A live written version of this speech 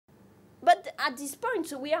at this point,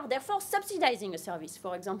 so we are therefore subsidizing a service,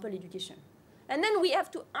 for example, education. And then we have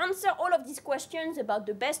to answer all of these questions about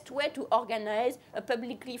the best way to organize a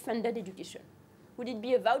publicly funded education. Would it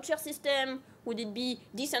be a voucher system? Would it be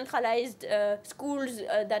decentralized schools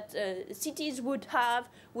that cities would have?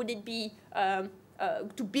 Would it be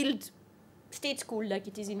to build state school like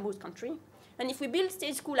it is in most countries? And if we build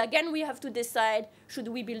state school, again, we have to decide, should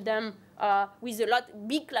we build them with a lot,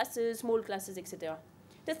 big classes, small classes, etc.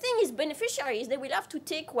 The thing is, beneficiaries, they will have to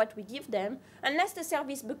take what we give them unless the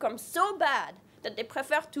service becomes so bad that they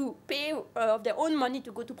prefer to pay of their own money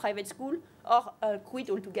to go to private school or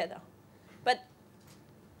quit altogether. But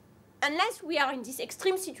unless we are in this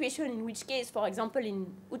extreme situation, in which case, for example,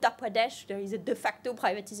 in Uttar Pradesh, there is a de facto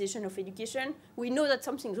privatization of education, we know that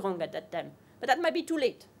something's wrong at that time. But that might be too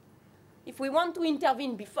late. If we want to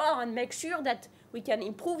intervene before and make sure that we can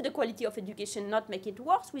improve the quality of education, not make it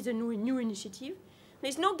worse with a new initiative,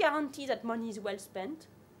 there's no guarantee that money is well spent.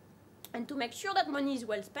 And to make sure that money is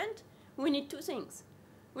well spent, we need two things.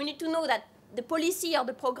 We need to know that the policy or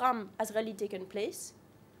the program has really taken place,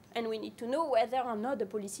 and we need to know whether or not the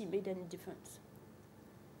policy made any difference.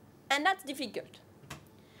 And that's difficult.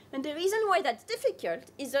 And the reason why that's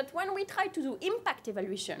difficult is that when we try to do impact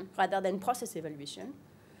evaluation rather than process evaluation,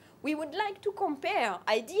 we would like to compare,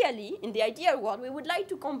 ideally, in the ideal world, we would like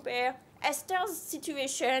to compare Esther's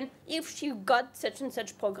situation if she got such and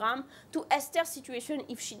such program to Esther's situation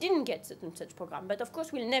if she didn't get such and such program. But of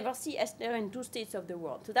course, we'll never see Esther in two states of the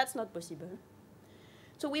world, so that's not possible.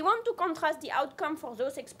 So we want to contrast the outcome for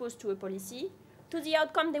those exposed to a policy to the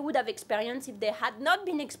outcome they would have experienced if they had not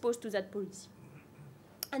been exposed to that policy.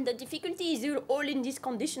 And the difficulty is all in this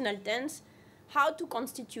conditional tense, how to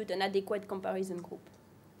constitute an adequate comparison group.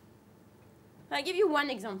 I'll give you one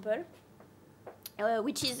example,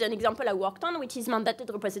 which is an example I worked on, which is mandated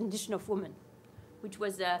representation of women, which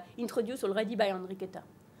was introduced already by Enriqueta.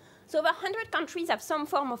 So over 100 countries have some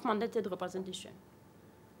form of mandated representation.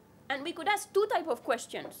 And we could ask two types of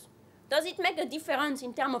questions. Does it make a difference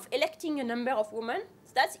in terms of electing a number of women?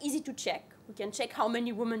 So that's easy to check. We can check how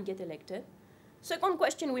many women get elected. Second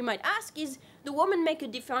question we might ask is, do women make a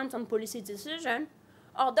difference on policy decision?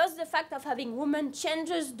 Or does the fact of having women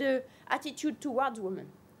changes the attitude towards women?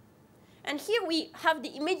 And here we have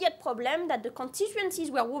the immediate problem that the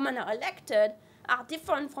constituencies where women are elected are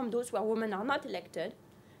different from those where women are not elected.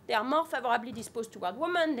 They are more favorably disposed toward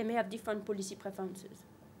women. They may have different policy preferences.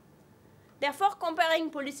 Therefore, comparing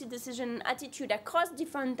policy decision attitude across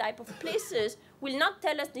different types of places will not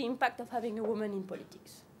tell us the impact of having a woman in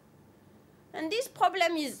politics. And this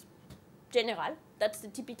problem is general. That's the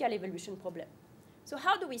typical evaluation problem. So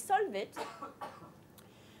how do we solve it?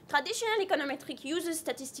 Traditional econometric uses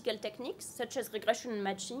statistical techniques, such as regression and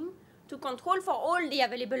matching, to control for all the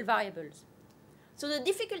available variables. So the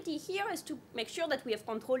difficulty here is to make sure that we have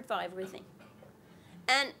control for everything.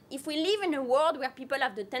 And if we live in a world where people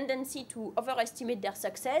have the tendency to overestimate their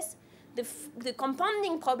success, the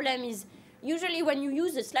compounding problem is usually when you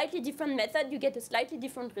use a slightly different method, you get a slightly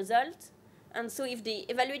different result. And so if the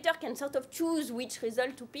evaluator can sort of choose which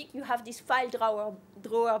result to pick, you have this file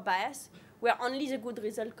drawer bias, where only the good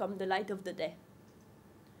result come the light of the day.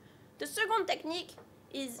 The second technique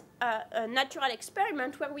is a natural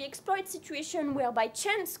experiment where we exploit situations where by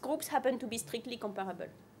chance groups happen to be strictly comparable.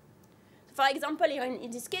 For example, in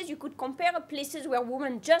this case, you could compare places where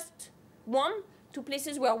women just won to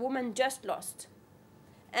places where women just lost.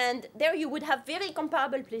 And there you would have very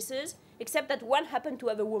comparable places, except that one happened to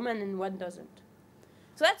have a woman and one doesn't.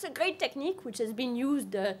 So that's a great technique which has been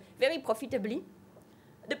used very profitably.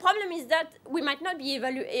 The problem is that we might not be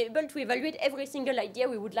able to evaluate every single idea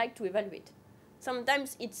we would like to evaluate.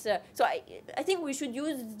 Sometimes it's, so I think we should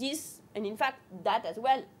use this, and in fact that as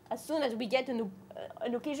well, as soon as we get an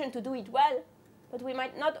occasion to do it well, but we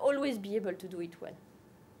might not always be able to do it well.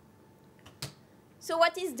 So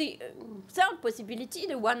what is the third possibility,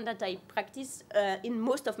 the one that I practice in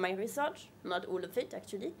most of my research, not all of it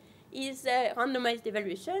actually, is randomized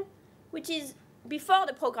evaluation, which is before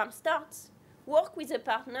the program starts, work with a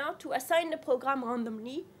partner to assign the program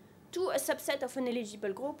randomly to a subset of an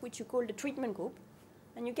eligible group, which you call the treatment group.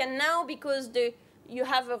 And you can now, because you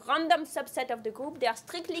have a random subset of the group, they are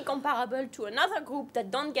strictly comparable to another group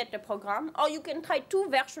that don't get the program, or you can try two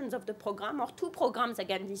versions of the program, or two programs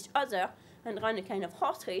against each other, and run a kind of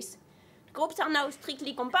horse race. The groups are now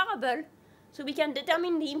strictly comparable, so we can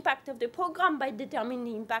determine the impact of the program by determining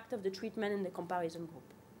the impact of the treatment in the comparison group.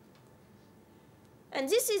 And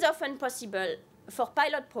this is often possible for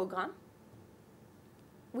pilot program,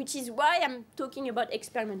 which is why I'm talking about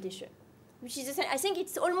experimentation. which is, I think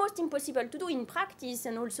it's almost impossible to do in practice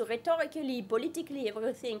and also rhetorically, politically,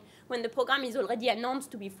 everything, when the program is already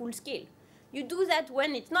announced to be full scale. You do that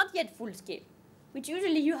when it's not yet full scale, which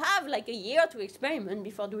usually you have like a year to experiment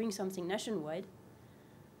before doing something nationwide.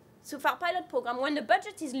 So for pilot program, when the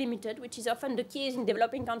budget is limited, which is often the case in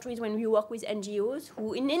developing countries when we work with NGOs,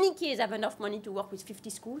 who in any case have enough money to work with 50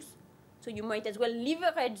 schools, so you might as well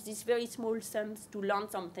leverage these very small sums to learn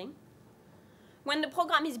something. When the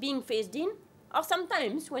program is being phased in, or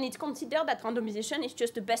sometimes when it's considered that randomization is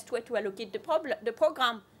just the best way to allocate the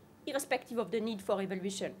program, irrespective of the need for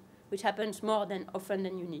evaluation, which happens more than often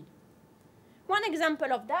than you need. One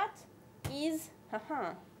example of that is,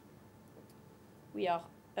 we are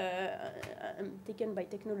taken by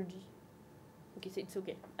technology. Okay, so it's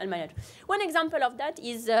okay, I'll manage. One example of that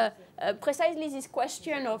is precisely this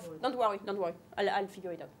question of, don't worry, I'll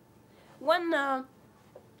figure it out. One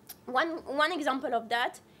example of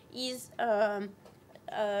that is,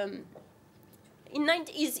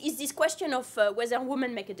 is this question of whether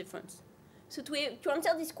women make a difference. So to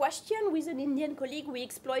answer this question with an Indian colleague, we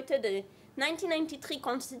exploited a 1993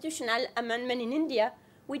 constitutional amendment in India,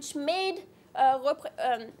 which made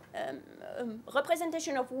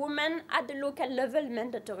representation of women at the local level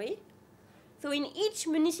mandatory. So in each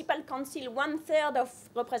municipal council, 1/3 of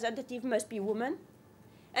representatives must be women.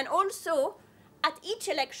 And also, at each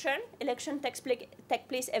election takes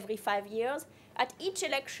place every 5 years, at each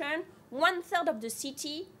election, 1/3 of the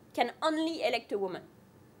city can only elect a woman.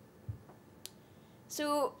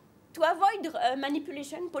 So to avoid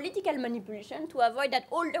manipulation, political manipulation, to avoid that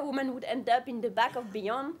all the women would end up in the back of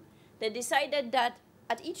beyond, they decided that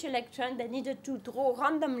at each election they needed to draw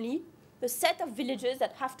randomly a set of villages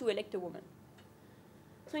that have to elect a woman.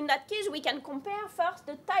 So in that case, we can compare first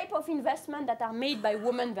the type of investment that are made by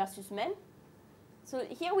women versus men. So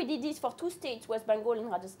here we did this for 2 states, West Bengal and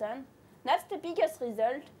Rajasthan. That's the biggest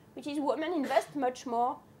result, which is women invest much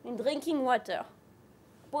more in drinking water,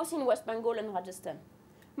 both in West Bengal and Rajasthan.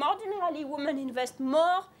 More generally, women invest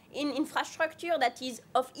more in infrastructure that is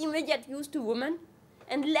of immediate use to women,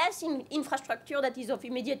 and less in infrastructure that is of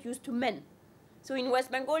immediate use to men. So in West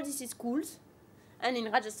Bengal, this is schools, and in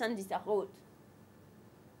Rajasthan, these are roads.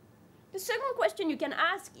 The second question you can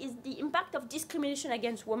ask is the impact of discrimination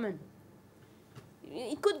against women.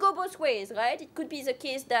 It could go both ways, right? It could be the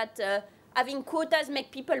case that having quotas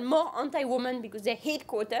make people more anti-woman because they hate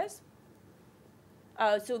quotas.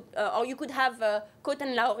 Or you could have a Coate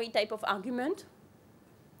and Lowry type of argument.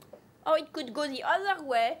 Or it could go the other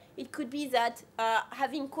way. It could be that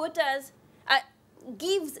having quotas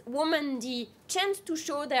gives women the chance to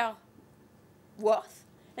show their worth.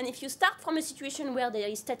 And if you start from a situation where there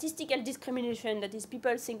is statistical discrimination, that is,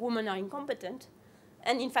 people think women are incompetent,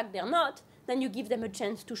 and in fact they're not, then you give them a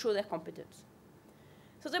chance to show their competence.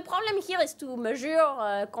 So the problem here is to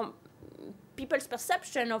measure people's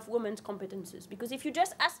perception of women's competences, because if you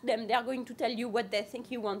just ask them, they are going to tell you what they think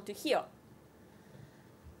you want to hear.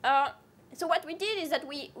 So what we did is that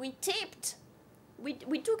we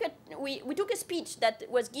took a speech that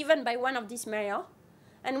was given by one of these mayors,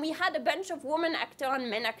 and we had a bunch of women actors and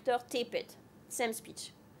men actors tape it, same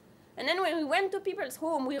speech. And then when we went to people's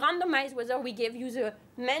home, we randomized whether we gave you the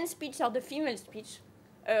men's speech or the female speech,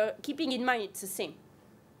 keeping in mind it's the same.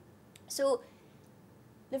 So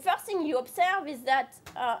the first thing you observe is that,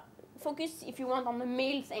 focus, if you want, on the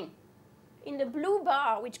male thing. In the blue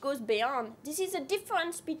bar, which goes beyond, this is a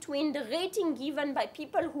difference between the rating given by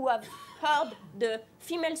people who have heard the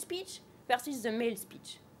female speech versus the male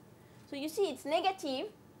speech. So you see it's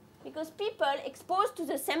negative because people exposed to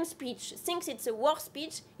the same speech thinks it's a worse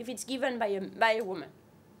speech if it's given by a woman.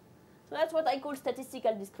 So that's what I call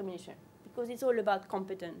statistical discrimination, because it's all about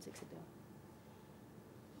competence, etc.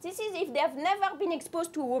 This is if they have never been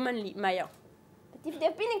exposed to a woman mayor. But if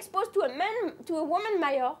they've been exposed to a woman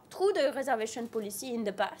mayor through the reservation policy in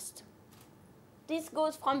the past, this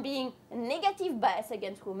goes from being a negative bias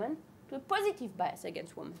against women to a positive bias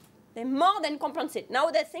against women. They more than compensate. Now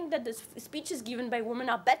they think that the speeches given by women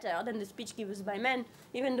are better than the speech given by men,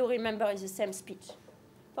 even though, remember, it's the same speech.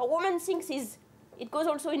 For women, it goes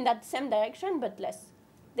also in that same direction, but less.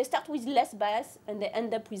 They start with less bias, and they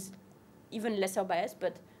end up with even lesser bias,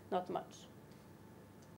 but not much.